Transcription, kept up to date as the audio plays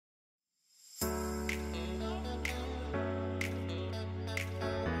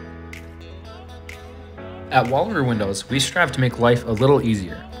At Wallaroo Windows, we strive to make life a little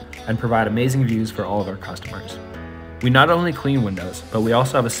easier and provide amazing views for all of our customers. We not only clean windows, but we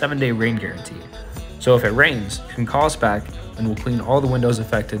also have a 7-day rain guarantee. So if it rains, you can call us back and we'll clean all the windows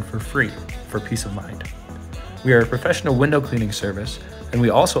affected for free, for peace of mind. We are a professional window cleaning service, and we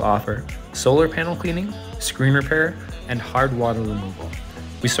also offer solar panel cleaning, screen repair, and hard water removal.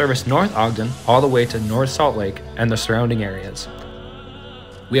 We service North Ogden all the way to North Salt Lake and the surrounding areas.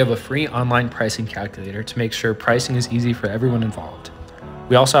 We have a free online pricing calculator to make sure pricing is easy for everyone involved.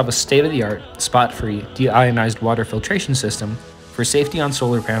 We also have a state-of-the-art, spot-free, deionized water filtration system for safety on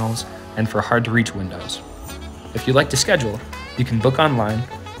solar panels and for hard-to-reach windows. If you'd like to schedule, you can book online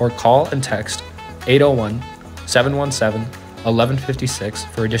or call and text 801-717-1156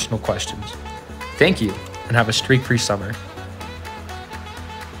 for additional questions. Thank you, and have a streak-free summer.